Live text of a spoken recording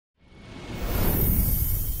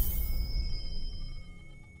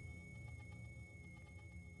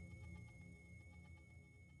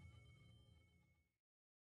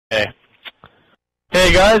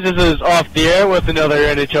Hey guys, this is Off the Air with another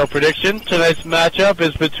NHL prediction. Tonight's matchup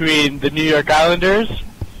is between the New York Islanders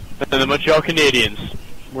and the Montreal Canadiens.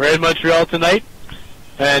 We're in Montreal tonight,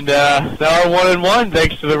 and now we're 1-1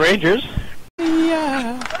 thanks to the Rangers.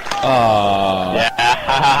 Yeah. Oh.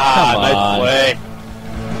 Yeah. Nice play.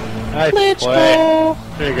 Nice play.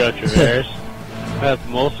 There you go, Travers. That's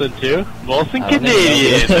Molson too. Molson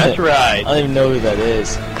Canadian. That's right. I don't even know who that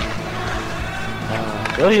is.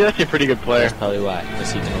 Really, that's a pretty good player. That's probably why,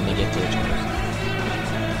 because he can only get to the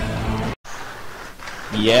channels.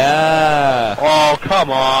 Yeah. Oh,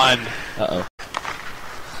 come on. Uh-oh.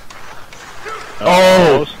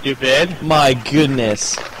 Oh, stupid. My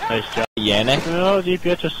goodness. Nice job. Yannick? No,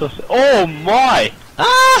 DPS is so... Oh, my!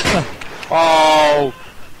 Ah! Oh,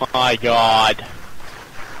 my God.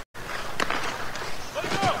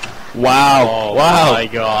 Wow. Oh, wow. my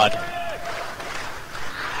God.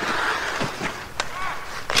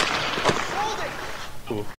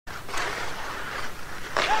 Ooh.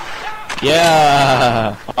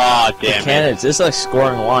 Yeah. Ah, damn it. This is a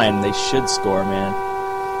scoring line. They should score, man.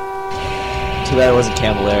 Too bad it wasn't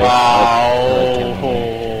Camilleri. Oh,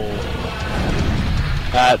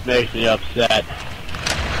 that makes me upset.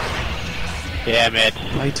 Damn it.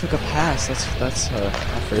 Oh, he took a pass. That's my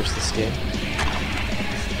first escape.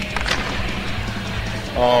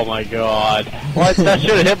 Oh my God. What? That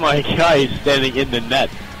should have hit my guy standing in the net.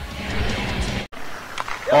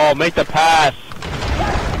 Oh, make the pass.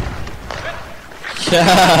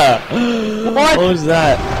 Yeah. What? What was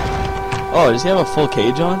that? Oh, does he have a full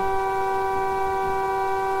cage on?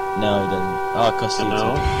 No, he doesn't. Oh, Kostitsyn.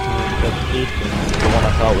 No. The one I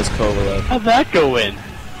thought was Kovalev. How'd that go in?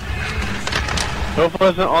 Kovalev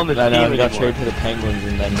wasn't on the team he got anymore. traded to the Penguins,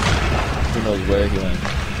 and then who knows where he went.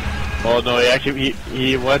 Oh no,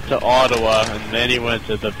 he went to Ottawa, and then he went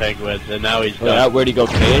to the Penguins, and now he's done. Where'd he go,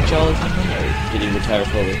 KHL or something? Or did he retire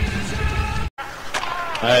fully?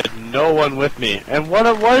 I had no one with me. And what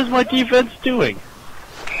is my defense doing?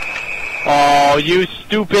 Oh, you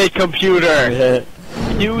stupid computer!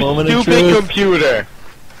 You stupid computer!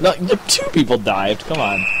 No, two people dived. Come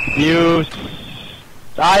on. You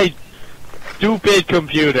stupid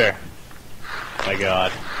computer! My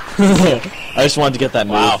God. I just wanted to get that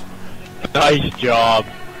move. Wow. Nice job.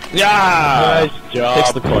 Yeah. Nice job.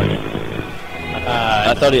 Fix the corner.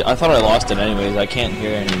 I thought I lost it anyways. I can't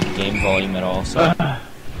hear any game volume at all. So.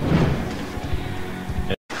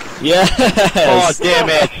 Yes. Oh damn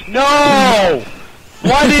it! No!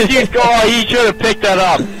 Why did you go? Oh, he should have picked that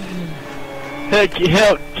up.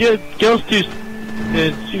 Gil's too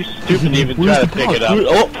stupid to even try to pick it up.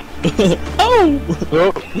 Oh!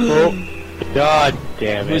 God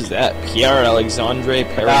damn it! Who's that? Pierre Alexandre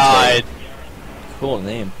Perrin. Cool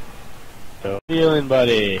name. So feeling,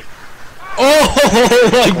 buddy. Oh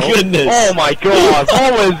my goodness! Oh my God!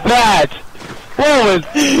 What was that? What was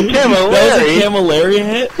Camilleri? That was a Camilleri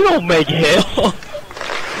hit? You don't make hits.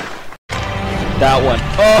 That one.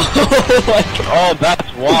 Oh my God. Oh, that's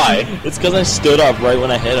why. It's because I stood up right when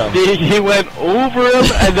I hit him. He went over him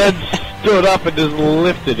and then stood up and just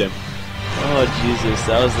lifted him. Oh Jesus,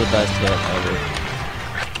 that was the best hit ever.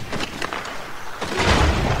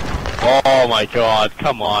 Oh my God,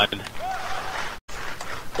 come on.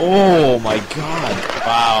 Oh my God.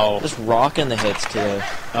 Wow. Just rocking the hits today.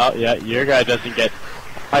 Oh yeah, your guy doesn't get...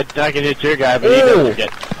 I can hit your guy, but he doesn't get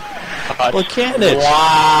touched. Well, can it?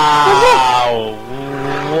 Wow.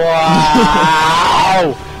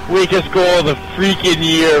 Wow. Weakest goal of the freaking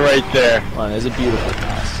year right there. Come on, it was a beautiful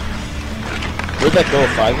pass. Where'd that go,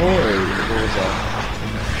 5-hole, or what was that?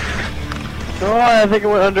 Oh, I think it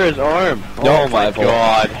went under his arm. No, oh my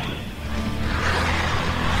God.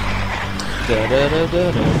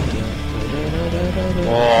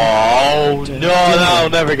 Oh no, I'll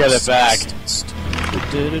never get it back.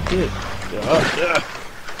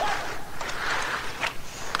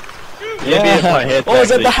 Yeah. Oh, is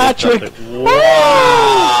that the hat trick?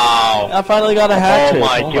 Wow. I finally got a hat trick. Oh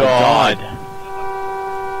my God.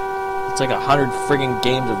 It's like 100 friggin'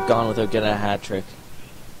 games have gone without getting a hat trick.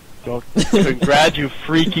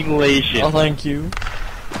 Congratulations. Oh, thank you.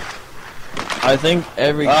 I think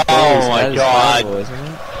every oh my God. Isn't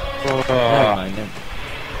it? Never mind.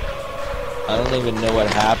 I don't even know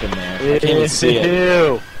what happened there. I can't even see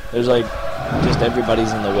it. There's like, just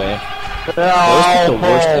everybody's in the way. Those are the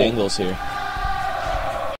worst angles here.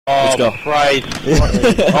 Oh, let's go. Christ.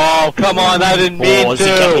 Oh, come on, I didn't mean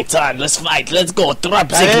to. Time. Let's fight. Let's go. I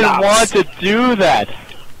didn't want to do that.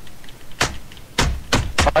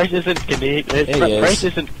 Price isn't Canadian. Price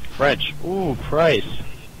isn't French. Ooh, Price.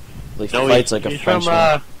 Like no, fights like a he's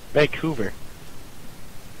Frenchman. from Vancouver.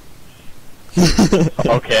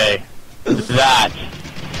 Okay. That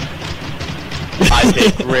I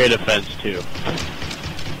take great offense to.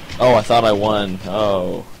 Oh, I thought I won.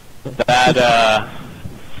 Oh. That,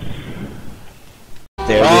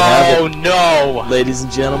 There we have it. Oh, no! Ladies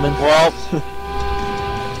and gentlemen. Well,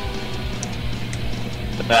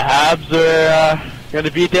 the Habs are going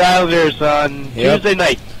to beat the Islanders on Tuesday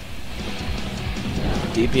night.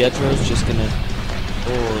 DiPietro's just going to...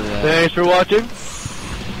 Thanks for watching.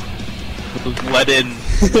 Those let-in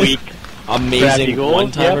weak, amazing goals.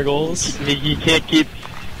 one-timer goals. He can't keep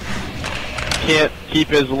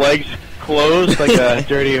his legs closed like a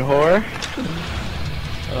dirty whore.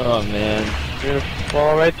 Oh, man. You're going to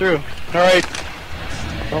fall right through. All right.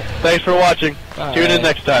 Well, thanks for watching. Bye. Tune in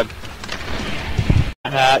next time.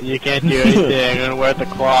 You can't do anything. I'm going to wear the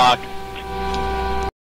clock.